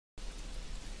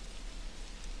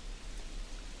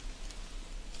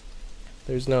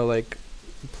There's no like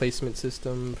placement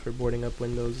system for boarding up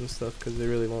windows and stuff because they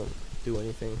really won't do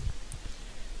anything.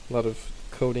 A lot of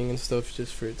coding and stuff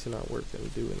just for it to not work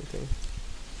and do anything.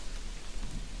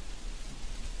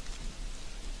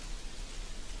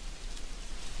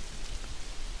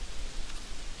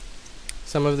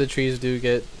 Some of the trees do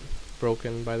get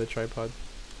broken by the tripod.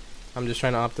 I'm just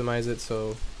trying to optimize it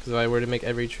so, because if I were to make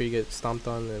every tree get stomped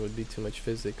on, it would be too much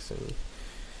physics, and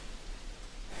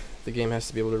the game has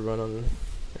to be able to run on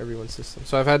everyone's system.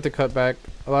 So I've had to cut back.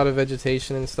 A lot of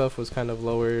vegetation and stuff was kind of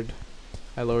lowered.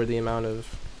 I lowered the amount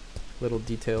of little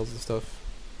details and stuff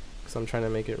because I'm trying to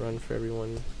make it run for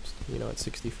everyone, you know, at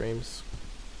 60 frames.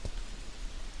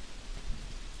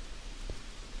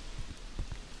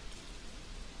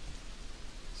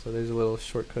 So there's a little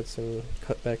shortcuts and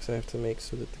cutbacks I have to make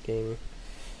so that the game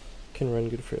can run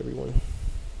good for everyone.